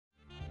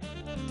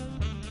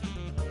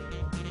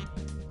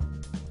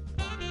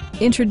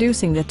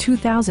Introducing the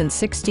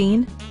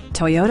 2016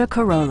 Toyota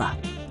Corolla.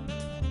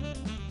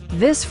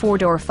 This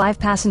four-door,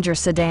 five-passenger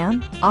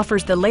sedan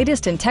offers the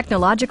latest in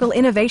technological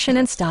innovation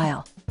and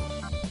style.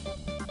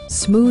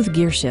 Smooth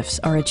gear shifts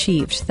are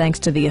achieved thanks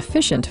to the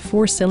efficient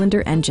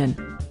four-cylinder engine,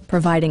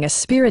 providing a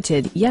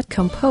spirited yet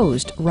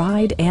composed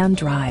ride and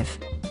drive.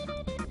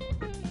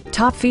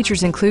 Top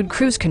features include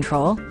cruise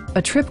control,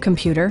 a trip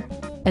computer,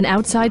 an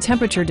outside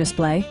temperature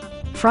display,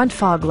 front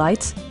fog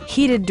lights,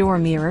 heated door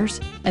mirrors,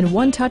 and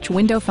one-touch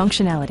window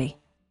functionality.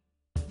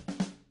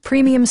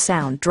 Premium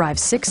sound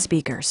drives 6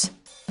 speakers,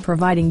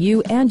 providing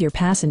you and your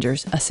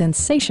passengers a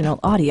sensational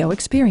audio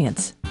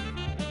experience.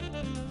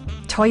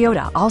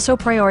 Toyota also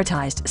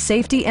prioritized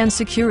safety and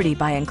security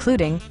by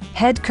including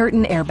head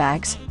curtain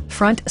airbags,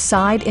 front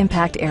side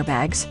impact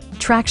airbags,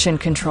 traction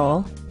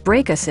control,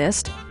 brake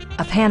assist,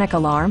 a panic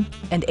alarm,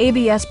 and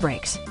ABS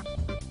brakes.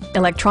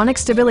 Electronic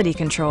stability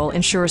control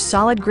ensures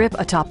solid grip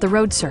atop the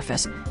road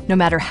surface, no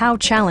matter how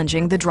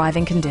challenging the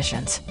driving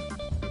conditions.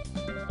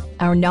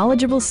 Our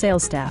knowledgeable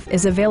sales staff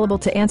is available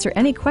to answer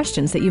any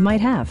questions that you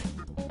might have.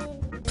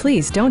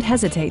 Please don't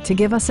hesitate to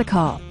give us a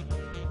call.